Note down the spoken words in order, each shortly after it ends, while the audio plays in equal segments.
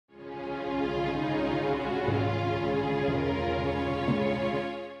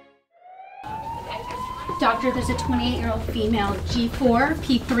Doctor, there's a 28-year-old female, G4,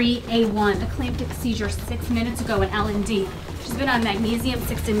 P3A1, eclamptic seizure 6 minutes ago in L&D. She's been on magnesium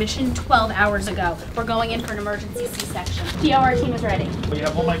 6 emission 12 hours ago. We're going in for an emergency C-section. POR team is ready. We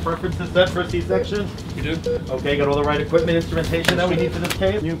have all my preferences set for a C-section? We do. Okay, got all the right equipment, instrumentation that we need for this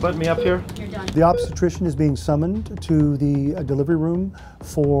case. Can you button me up here? You're done. The obstetrician is being summoned to the delivery room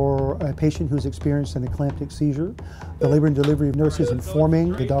for a patient who's experienced an eclamptic seizure. The labor and delivery nurse is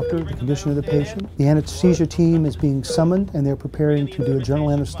informing the doctor the condition of the patient. The anesthesia team is being summoned and they're preparing to do a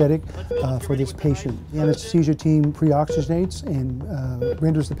general anesthetic for this patient. The anesthesia team pre-oxygenates and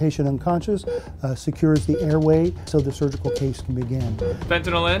renders the patient unconscious, secures the airway so the surgical case can begin.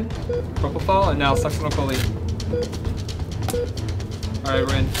 Fentanyl in, propofol, and now succinylcholine. All right,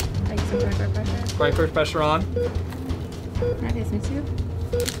 we're in. Take some pressure. Right first pressure on. Nice, miss you.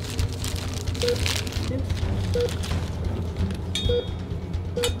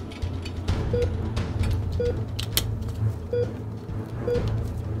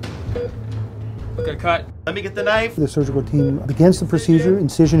 Okay, cut. Let me get the knife. The surgical team begins the procedure,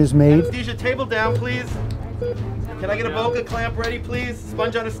 incision is made. Anesthesia table down, please. Can I get a Boca clamp ready, please?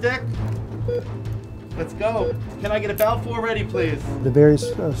 Sponge on a stick. Let's go. Can I get a valve 4 ready, please? The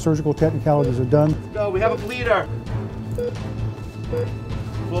various surgical technicalities are done. Let's go. We have a bleeder.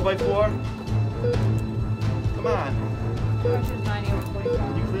 4x4. Come on. Pressure's 90 over 45.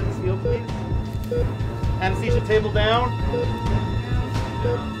 Can you clear this field, please? Anesthesia table down.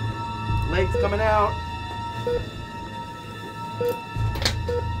 Legs coming out.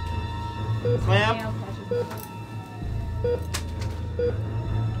 Clamp.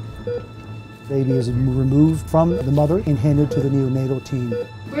 Baby is removed from the mother and handed to the neonatal team.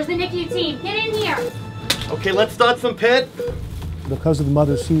 Where's the NICU team? Get in here! Okay, let's start some pit. Because of the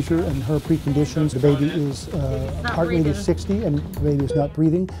mother's seizure and her preconditions, the baby is heart rate is 60 and the baby is not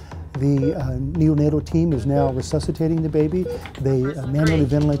breathing. The neonatal team is now resuscitating the baby. They manually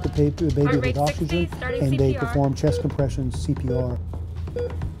ventilate the baby with oxygen and they perform chest compressions, CPR.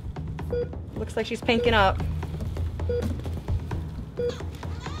 Looks like she's pinking up.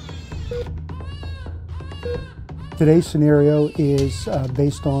 Today's scenario is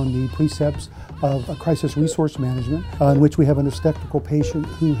based on the precepts of crisis resource management, in which we have an obstetrical patient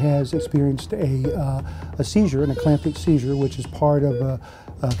who has experienced a seizure, an eclamptic seizure, which is part of a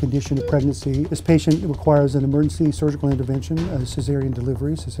condition of pregnancy. This patient requires an emergency surgical intervention, a cesarean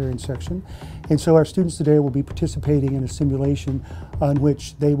delivery, cesarean section. And so our students today will be participating in a simulation in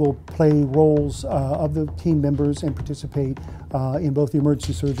which they will play roles of the team members and participate in both the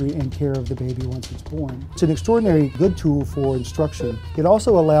emergency surgery and care of the baby once it's born. It's an extraordinary good tool for instruction. It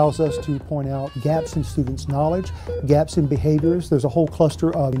also allows us to point out gaps in students' knowledge, gaps in behaviors. There's a whole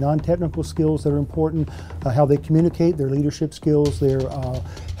cluster of non-technical skills that are important, how they communicate, their leadership skills,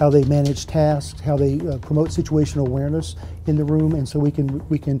 how they manage tasks, how they promote situational awareness in the room, and so we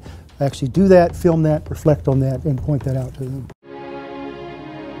can actually do that, film that, reflect on that, and point that out to them.